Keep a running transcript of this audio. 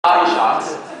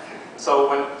So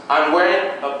when I'm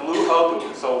wearing a blue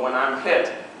Hogu, so when I'm hit,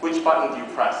 which button do you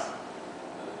press?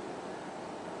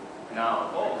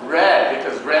 No, red,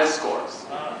 because red scores.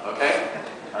 Okay?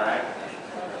 Alright?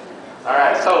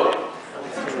 Alright, so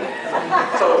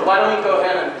why don't we go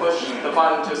ahead and push the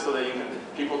button just so that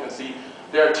people can see.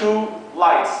 There are two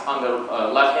lights on the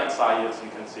left-hand side, as you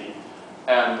can see.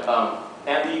 And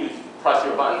Andy, you press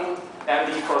your button.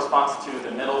 Andy corresponds to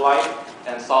the middle light,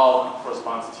 and Saul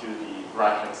corresponds to the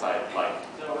right-hand side light.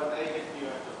 So when they hit you, I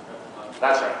just press the button.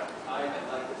 That's right. I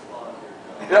like this volunteer.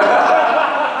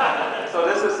 So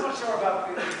this is. I'm not sure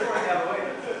about the story the other way.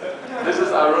 This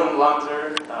is Arun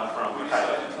Lanzer from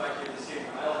Taekwondo.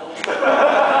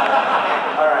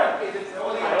 All right. Is it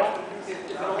only on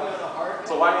the heart?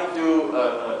 So why don't you do a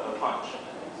punch?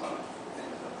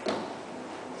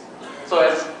 So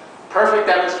it's perfect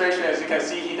demonstration. As you can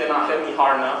see, he did not hit me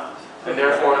hard enough, and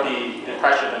therefore the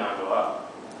pressure did not go up.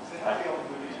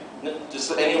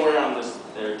 Just anywhere on this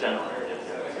general area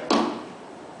here.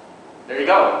 There you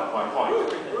go. 1 point.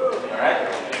 All right.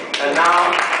 And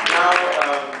now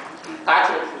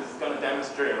Patrick is going to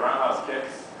demonstrate roundhouse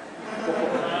kicks.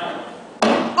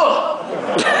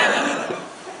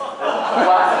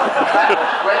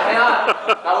 Wait, hang on.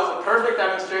 That was a perfect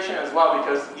demonstration as well,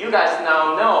 because you guys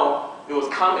now know it was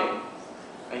coming,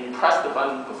 and you pressed the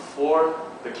button before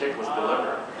the kick was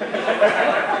delivered.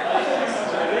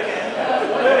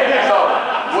 So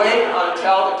wait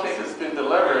until the kick has been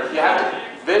delivered. You have to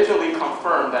visually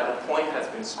confirm that the point has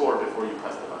been scored before you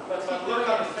press the button. But look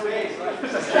on his face, right?